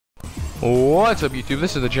What's up, YouTube?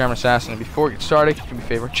 This is the German Assassin, and before we get started, if you do me a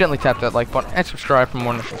favor, gently tap that like button and subscribe for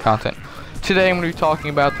more initial content. Today I'm going to be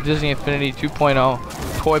talking about the Disney Infinity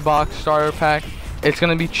 2.0 Toy Box Starter Pack. It's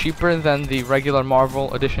going to be cheaper than the regular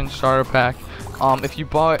Marvel Edition Starter Pack. If you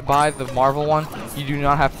buy the Marvel one, you do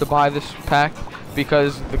not have to buy this pack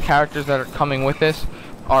because the characters that are coming with this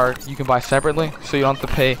you can buy separately, so you don't have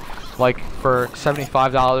to pay like for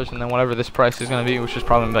 $75 and then whatever this price is going to be, which is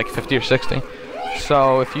probably like 50 or 60.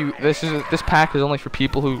 So if you this pack is only for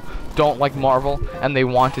people who don't like Marvel and they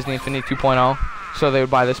want Disney Infinity 2.0, so they would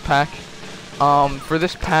buy this pack. For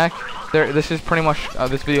this pack, this is pretty much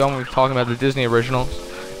this video I'm going to be talking about the Disney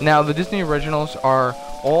Originals. Now the Disney Originals are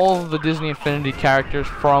all the Disney Infinity characters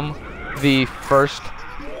from the first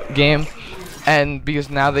game, and because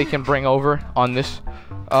now they can bring over on this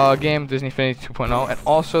game Disney Infinity 2.0, and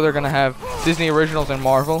also they're gonna have Disney Originals and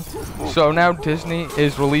Marvel. So now Disney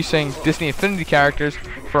is releasing Disney Infinity characters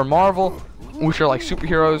for Marvel, which are like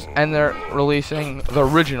superheroes, and they're releasing the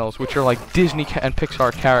Originals, which are like Disney and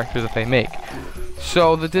Pixar characters that they make.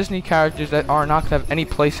 So the Disney characters that are not gonna have any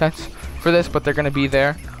playsets for this, but they're gonna be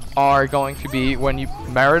there, are going to be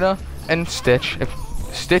Merida and Stitch.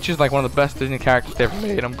 Stitch is like one of the best Disney characters they ever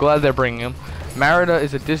made. I'm glad they're bringing him. Merida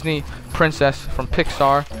is a Disney princess from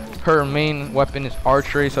Pixar. Her main weapon is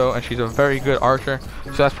archery, and she's a very good archer,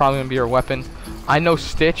 so that's probably gonna be her weapon. I know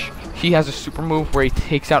Stitch, he has a super move where he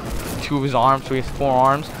takes out 2 of his arms, so he has 4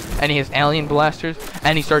 arms, and he has alien blasters,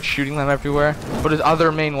 and he starts shooting them everywhere. But his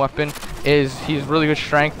other main weapon is he has really good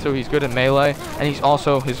strength, so he's good at melee, and he's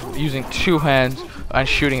also using 2 hands and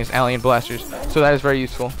shooting his alien blasters, so that is very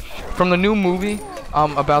useful. From the new movie,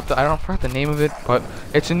 about I forgot the name of it, but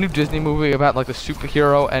it's a new Disney movie about like the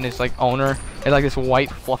superhero and his like owner, and like this white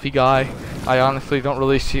fluffy guy. I honestly don't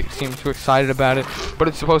really seem too excited about it, but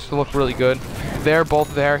it's supposed to look really good. They're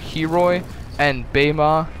both there, Heroi and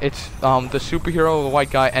Bayma. It's the superhero, the white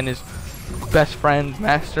guy, and his best friend,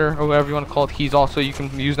 master, or whatever you want to call it. He's also, you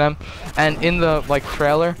can use them, and in the like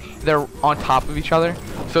trailer, they're on top of each other.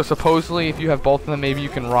 So supposedly, if you have both of them, maybe you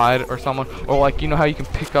can ride or someone, or like, you know how you can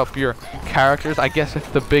pick up your characters. I guess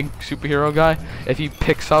if the big superhero guy, if he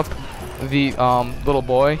picks up the little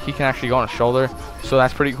boy, he can actually go on his shoulder. So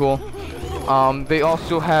that's pretty cool. They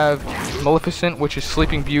also have Maleficent, which is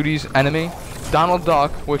Sleeping Beauty's enemy. Donald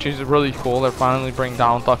Duck, which is really cool. They're finally bringing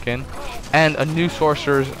Donald Duck in. And a new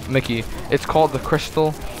Sorcerer's Mickey. It's called the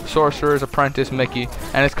Crystal Sorcerer's Apprentice Mickey,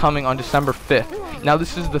 and it's coming on December 5th. Now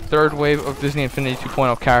this is the 3rd wave of Disney Infinity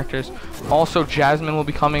 2.0 characters. Also Jasmine will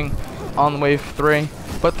be coming on wave 3,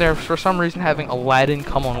 but they're for some reason having Aladdin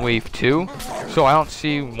come on wave 2. So I don't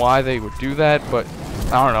see why they would do that, but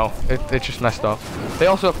I don't know. It's just messed up. They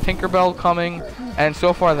also have Tinkerbell coming, and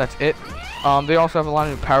so far that's it. They also have a lot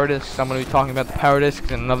of new power discs. I'm going to be talking about the power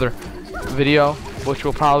discs in another video, which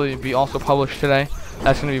will probably be also published today.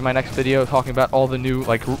 That's going to be my next video, talking about all the new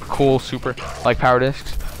like cool super like power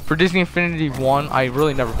discs. For Disney Infinity 1, I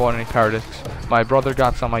really never bought any power discs. My brother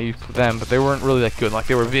got some, I used them, but they weren't really that good. Like,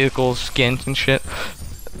 they were vehicles, skins, and shit.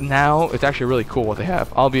 Now, it's actually really cool what they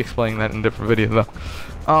have. I'll be explaining that in a different video,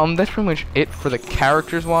 though. That's pretty much it for the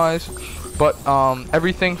characters-wise. But,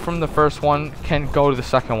 everything from the first one can go to the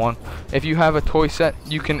second one. If you have a toy set,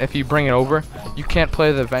 you can, if you bring it over, you can't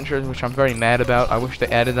play the adventures, which I'm very mad about. I wish they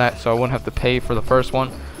added that, so I wouldn't have to pay for the first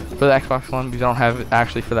one. For the Xbox One, because I don't have it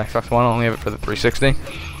actually for the Xbox One, I only have it for the 360.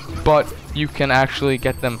 But you can actually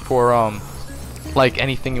get them for like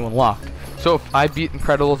anything you unlock. So if I beat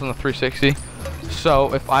Incredibles on the 360,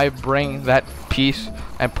 so if I bring that piece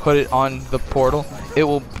and put it on the portal, it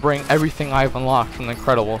will bring everything I've unlocked from the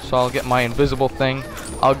Incredibles. So I'll get my invisible thing,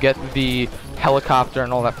 I'll get the helicopter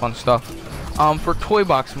and all that fun stuff. For toy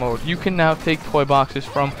box mode, you can now take toy boxes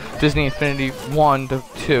from Disney Infinity 1 to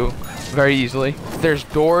 2 very easily. There's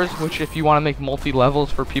doors, which if you want to make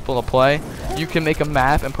multi-levels for people to play, you can make a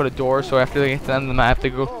map and put a door, so after they get to the end of the map, they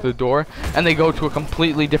go to the door, and they go to a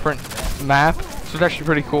completely different map, so it's actually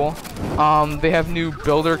pretty cool. They have new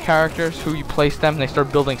builder characters who you place them, and they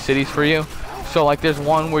start building cities for you. So like there's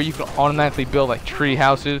one where you can automatically build like tree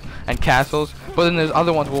houses and castles, but then there's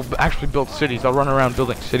other ones that will actually build cities. They'll run around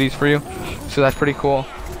building cities for you, so that's pretty cool.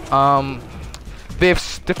 They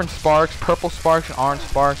have different sparks, purple sparks and orange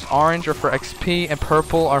sparks. Orange are for XP and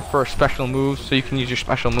purple are for special moves, so you can use your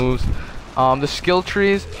special moves. The skill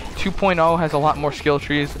trees, 2.0 has a lot more skill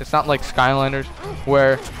trees. It's not like Skylanders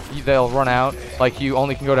where they'll run out. Like you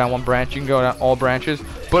only can go down one branch, you can go down all branches.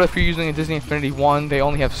 But if you're using a Disney Infinity 1, they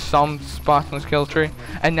only have some spots on the skill tree.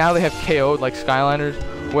 And now they have KO'd like Skylanders,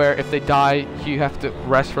 where if they die, you have to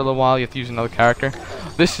rest for a little while, you have to use another character.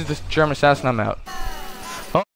 This is the German Assassin, I'm out.